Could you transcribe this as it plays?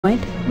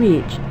Point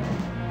reached.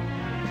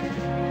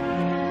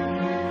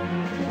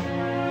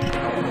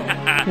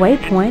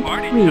 Waypoint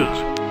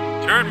reached.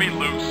 Turn me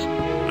loose.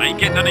 I ain't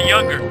getting any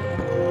younger.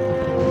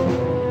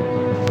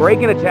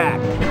 Break and attack.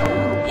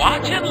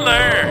 Watch and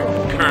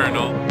learn,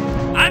 Colonel.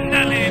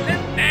 Andale,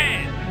 let's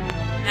dance.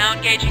 Now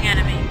engaging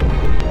enemy.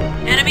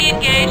 Enemy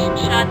engaged and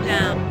shot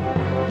down.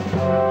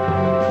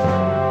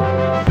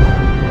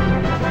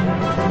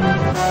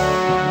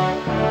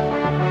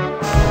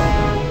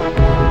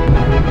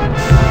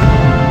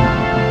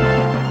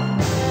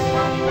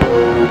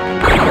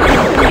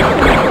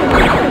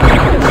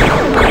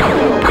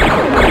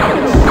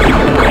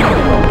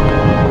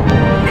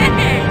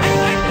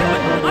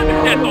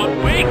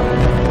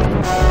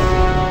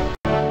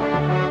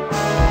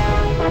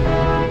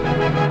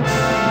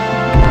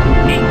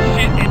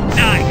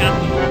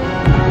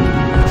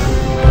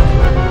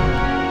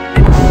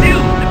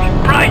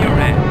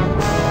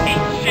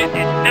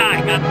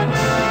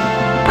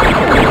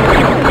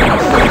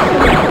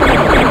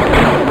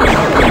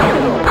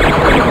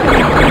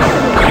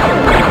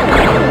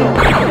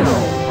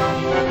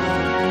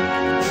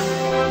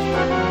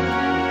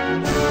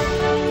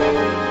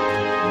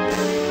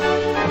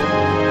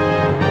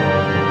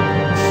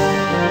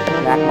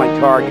 Attack my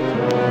target.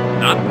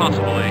 Not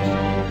possible, Ace.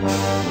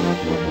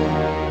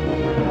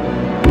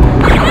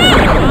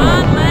 Come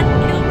on, let's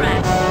kill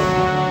rat.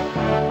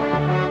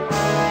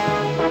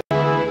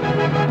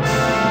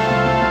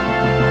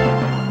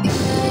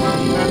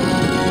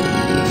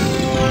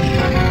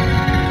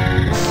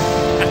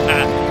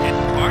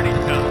 It's party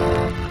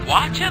time.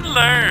 Watch and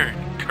learn,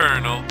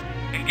 Colonel.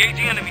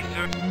 Engaging enemy,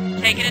 sir.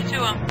 Taking it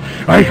to him.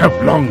 I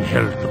have long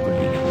held the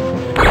belief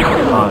that the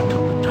heart of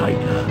the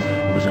tiger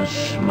was as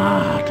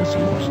smart as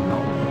he was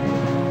noble.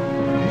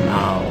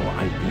 Now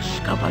I've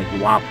discovered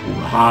you are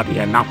foolhardy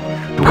enough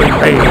to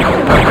invade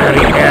the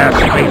very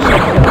airspace of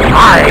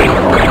my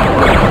home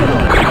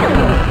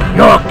world.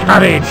 Your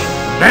courage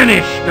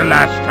vanished the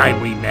last time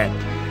we met,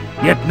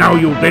 yet now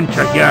you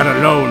venture here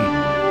alone.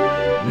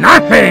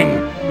 Nothing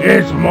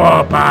is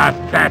more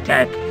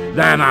pathetic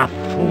than a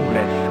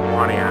foolish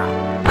warrior.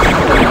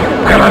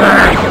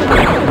 Nevertheless,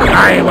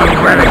 I will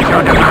relish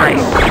your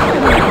demise.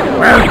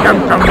 Welcome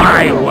to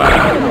my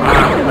world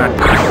of the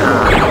tiger.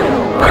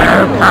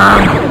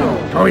 Welcome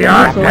to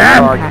your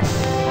death. No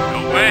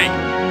way.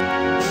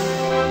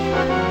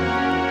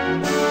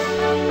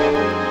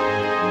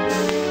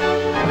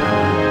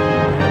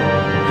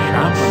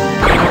 Try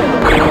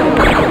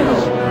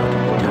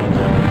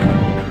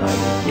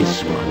this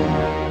one.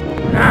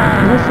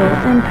 Missile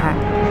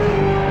impact.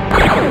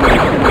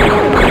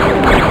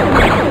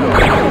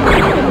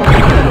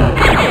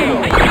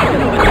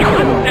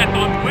 Death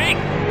on wing.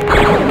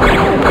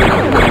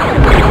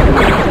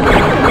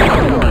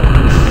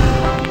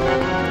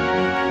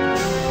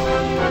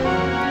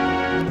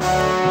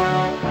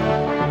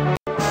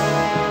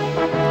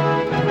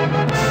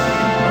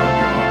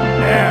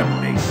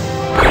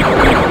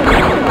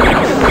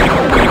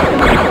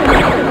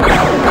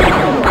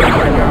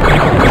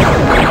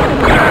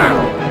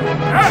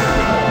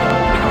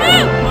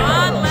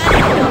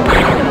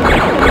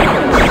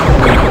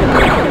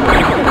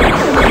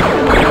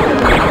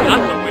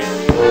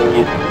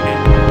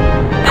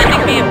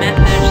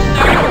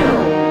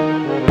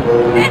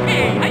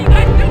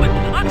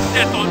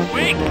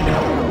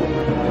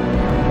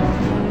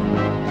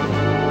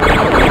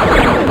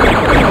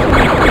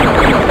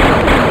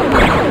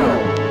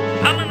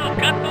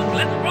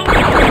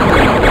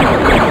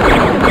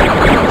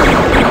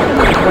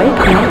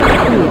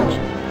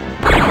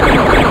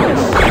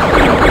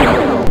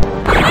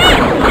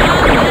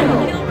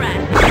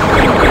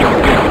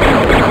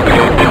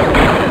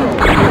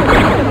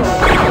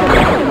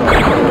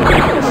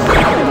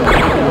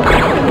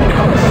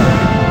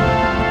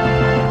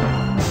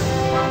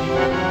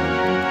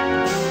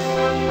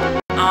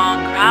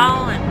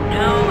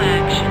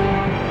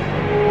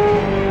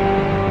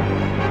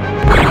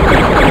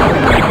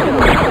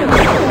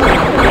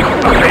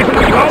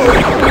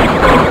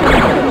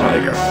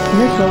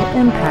 Missile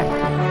impact.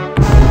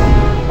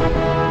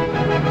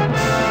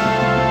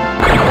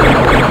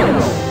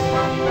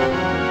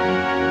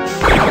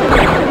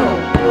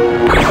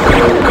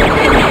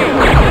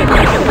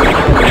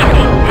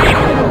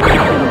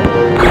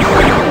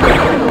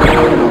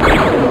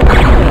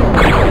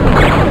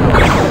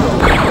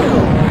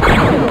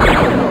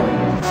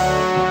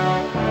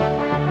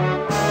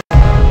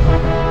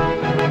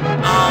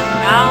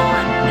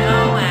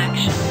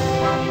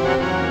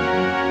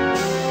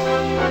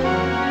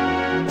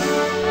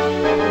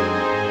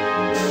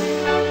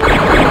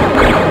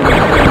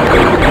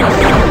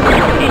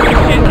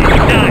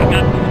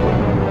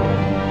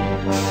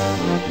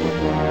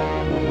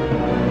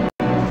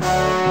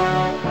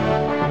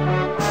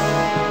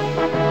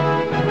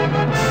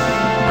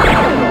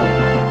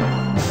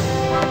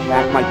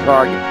 Attack my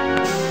target.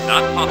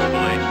 Not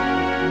possible,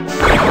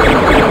 Ace.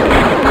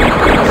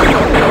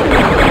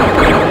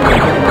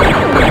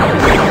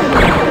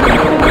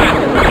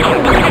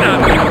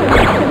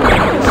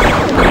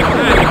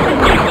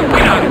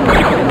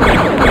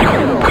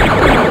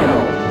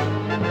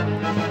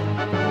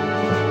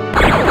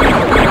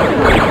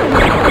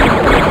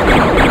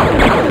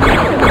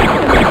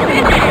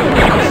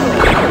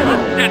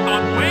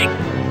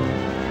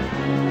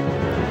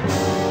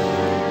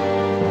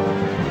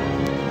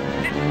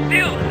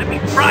 still and let me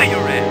fry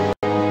your ass.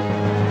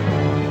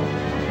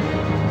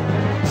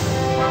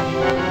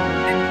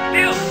 Sit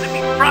still and let me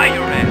fry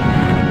your ass.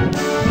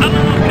 Come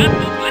on,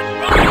 Gunboat, let's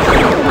roll.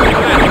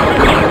 Alright,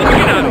 let's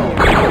get out of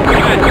here.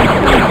 Alright,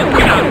 let's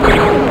get out of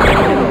here.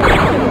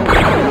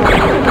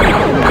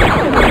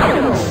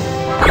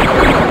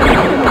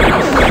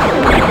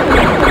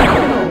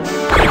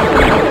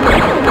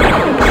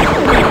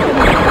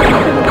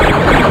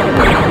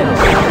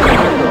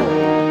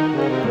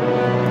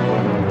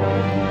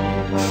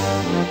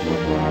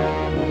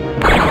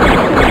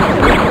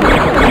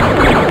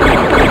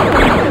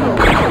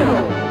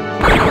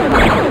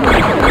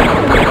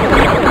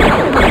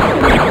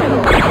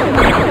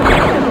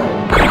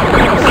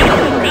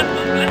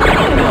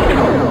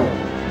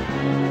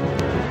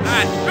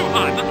 Alright, it's too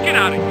hot. Let's get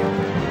out of here.